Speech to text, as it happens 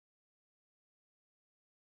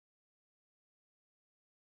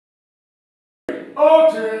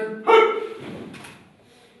Attend.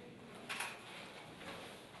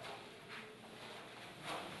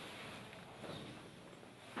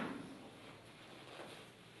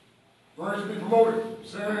 Ranks to be promoted.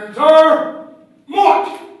 Center.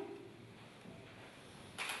 March.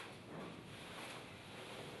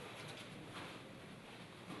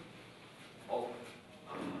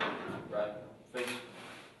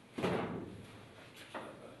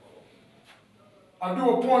 I do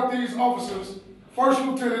appoint these officers first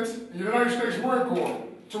lieutenants in the United States Marine Corps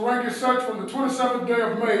to rank as such from the 27th day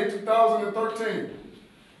of May, 2013.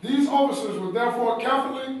 These officers will therefore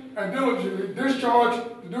carefully and diligently discharge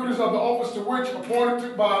the duties of the office to which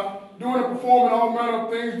appointed by doing and performing all manner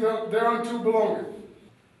of things thereunto belonging.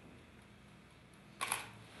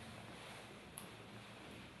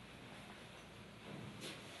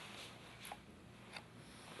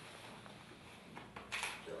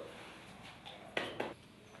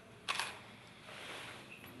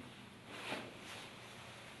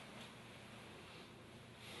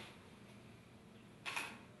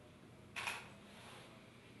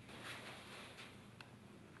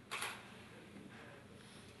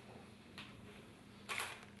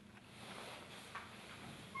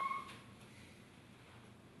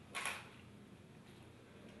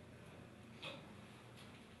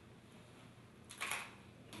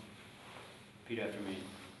 Repeat after me.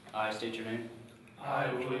 I state your name. I,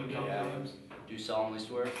 Julian D'Aresnio, Do solemnly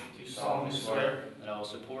swear. That I will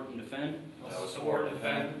support and defend.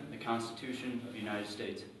 The Constitution of the United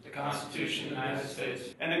States. The Constitution of the United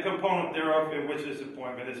States. And the component thereof in which this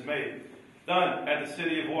appointment is made. Done at the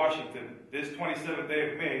city of Washington, this 27th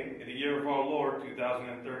day of May, in the year of our Lord,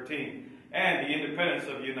 2013, and the independence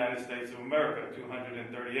of the United States of America,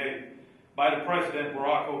 238, by the President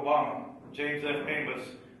Barack Obama, James F. Ames,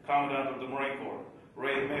 Commandant of the Marine Corps,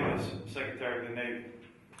 Ray Ames, Secretary of the Navy.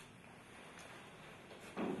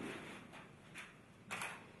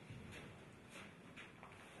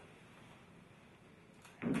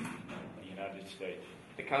 The United States.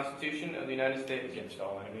 The Constitution of the United States. Against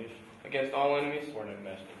all enemies. Against all enemies. Foreign and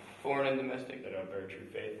domestic. Foreign and domestic. That I will bear true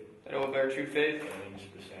faith. That I will bear true faith. And allegiance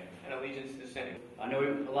to the same. And allegiance to the same. I know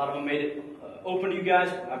a lot of them made it open to you guys.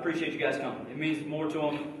 I appreciate you guys coming. It means more to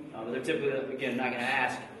them. But they're typically, again, not going to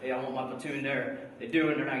ask, hey, I want my platoon there. They do,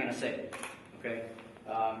 and they're not going to say it. Okay?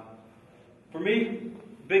 For me,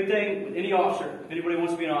 big thing with any officer, if anybody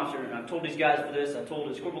wants to be an officer, and I've told these guys for this, I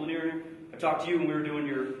told this Corporal D'Aresnio, I talked to you when we were doing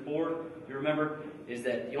your board, you remember, is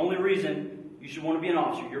that the only reason you should want to be an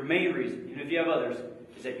officer, your main reason, even if you have others,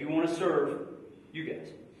 is that you want to serve you guys.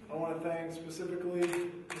 I want to thank specifically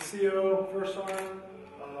the CO, First Sergeant,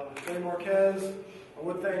 Jay Marquez. I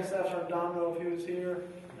would thank Staff Sergeant Domino if he was here,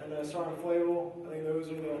 and Sergeant Flavel. I think those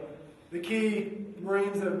are the key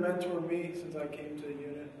Marines that have mentored me since I came to the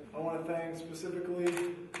unit. I want to thank specifically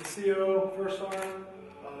the CO, First Sergeant,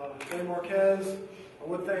 Jay Marquez. I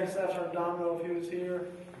would thank Staff Sergeant Domino if he was here,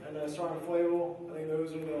 and Sergeant Flavel. I think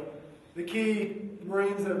those are the key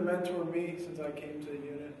Marines that have mentored me since I came to the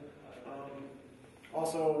unit.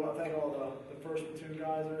 Also, I thank all the first platoon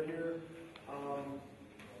guys that are here.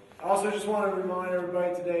 I also just want to remind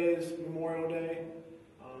everybody today is Memorial Day.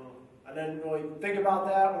 I didn't really think about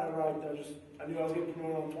that whenever I knew I was getting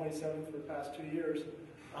promoted on the 27th for the past 2 years.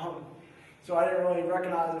 So I didn't really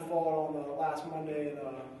recognize it falling on the last Monday in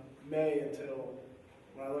May until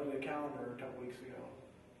when I looked at the calendar a couple weeks ago.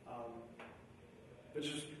 But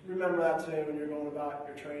just remember that today when you're going about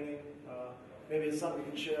your training. Maybe it's something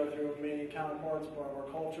you can share with your Romanian counterparts, part of our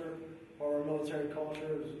culture, or our military culture,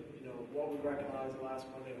 is, you know, what we recognize the last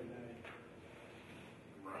Monday of May.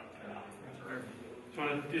 Just want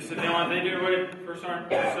to do sit down. Thank you, everybody. First Sergeant,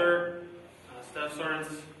 sir, Staff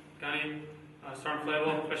Sergeants, Gunny, Sergeant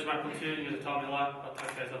Flavel, especially my platoon. You guys have taught me a lot. I'll talk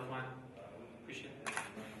to you guys offline. Appreciate it.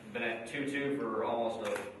 Been at 2-2 for almost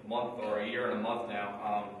a month or a year and a month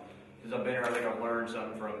now. Since I've been here, I think I've learned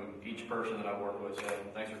something from each person that I've worked with. So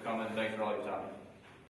thanks for coming. Thanks for all your time.